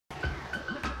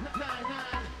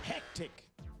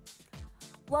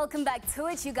Welcome back to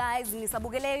it, you guys.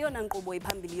 Nisabukeleyo nankqubo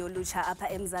iphambili yolutsha apha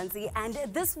eMzantsi. And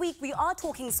this week we are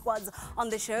talking squads on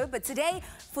the show, but today,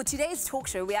 for today's talk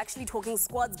show, we're actually talking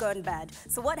squads gone bad.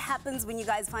 So what happens when you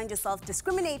guys find yourself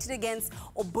discriminated against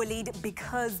or bullied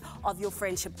because of your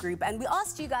friendship group? And we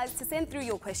asked you guys to send through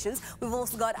your questions. We've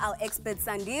also got our expert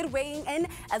Sandir weighing in,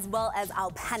 as well as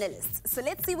our panelists. So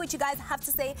let's see what you guys have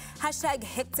to say. Hashtag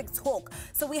Hectic Talk.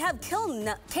 So we have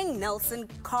King Nelson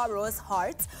Caros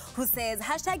Hart, who says,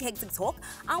 hashtag Hectic Talk.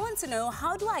 I want to know,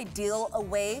 how do I deal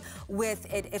away with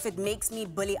it if it makes me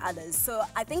bully others? So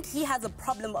I think he has a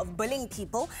problem of bullying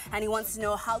people and he wants to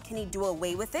know how can he do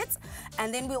away with it.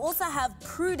 And then we also have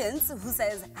Prudence, who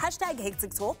says, hashtag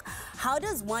Hectic Talk. How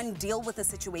does one deal with a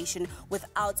situation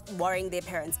without worrying their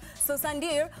parents? So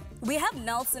Sandir, we have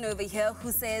Nelson over here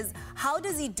who says, how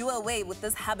does he do away with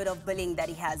this habit of bullying that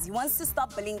he has? He wants to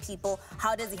stop bullying people.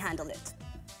 How does he handle it?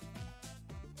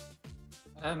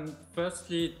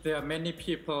 Firstly, there are many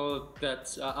people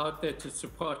that are out there to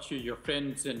support you, your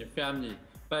friends and your family.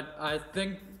 But I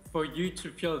think for you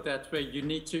to feel that way, you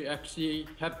need to actually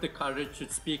have the courage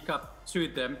to speak up to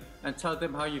them and tell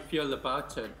them how you feel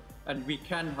about it. And we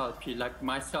can help you. Like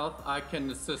myself, I can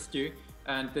assist you.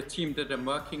 And the team that I'm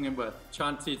working with,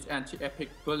 Chauncey's Anti-Epic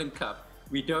Bullying Club,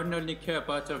 we don't only care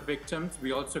about our victims,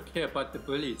 we also care about the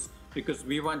bullies, because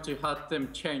we want to help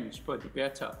them change for the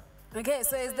better. Okay,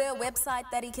 so is there a website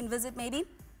that he can visit maybe?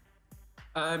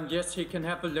 Yes, he can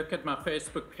have a look at my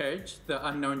Facebook page, The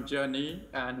Unknown Journey,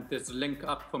 and there's a link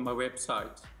up for my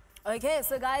website. Okay,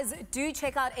 so guys, do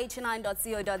check out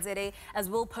h9.co.za as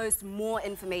we'll post more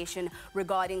information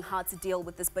regarding how to deal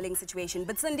with this bullying situation.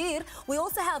 But Sandir, we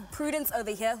also have Prudence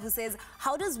over here who says,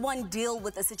 how does one deal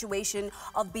with a situation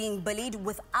of being bullied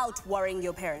without worrying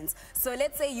your parents? So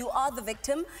let's say you are the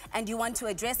victim and you want to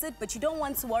address it, but you don't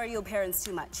want to worry your parents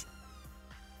too much.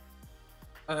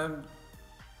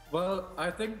 Well, I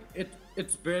think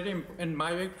it's very,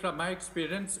 from my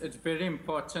experience, it's very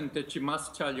important that you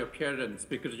must tell your parents,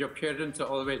 because your parents are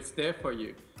always there for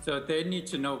you. So they need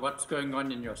to know what's going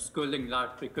on in your schooling life,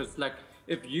 because like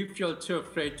if you feel too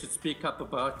afraid to speak up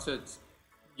about it,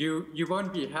 you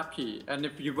won't be happy. And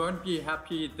if you won't be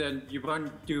happy, then you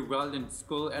won't do well in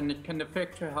school, and it can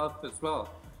affect your health as well.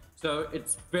 So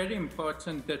it's very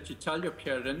important that you tell your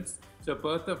parents, so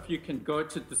both of you can go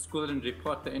to the school and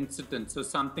report the incident so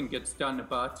something gets done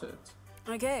about it.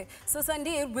 Okay, so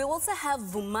Sandir, we also have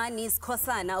Vumani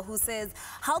Skosana who says,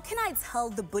 how can I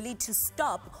tell the bully to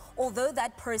stop although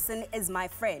that person is my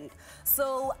friend?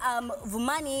 So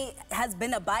Vumani has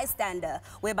been a bystander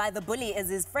whereby the bully is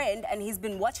his friend and he's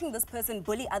been watching this person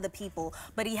bully other people,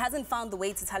 but he hasn't found the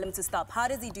way to tell him to stop. How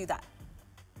does he do that?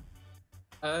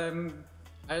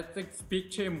 I think speak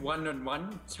to him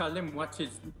one-on-one, tell him what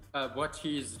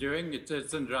he is doing. It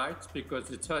isn't right because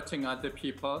it's hurting other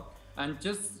people, and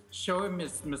just show him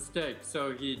his mistake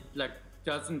so he like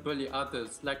doesn't bully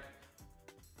others. Like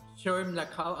show him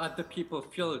like how other people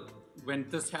feel when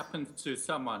this happens to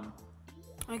someone.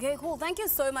 Okay, cool. Thank you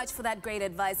so much for that great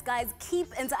advice. Guys, keep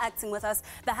interacting with us.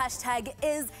 The hashtag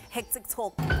is Hectic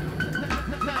Talk.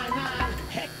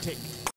 Hectic.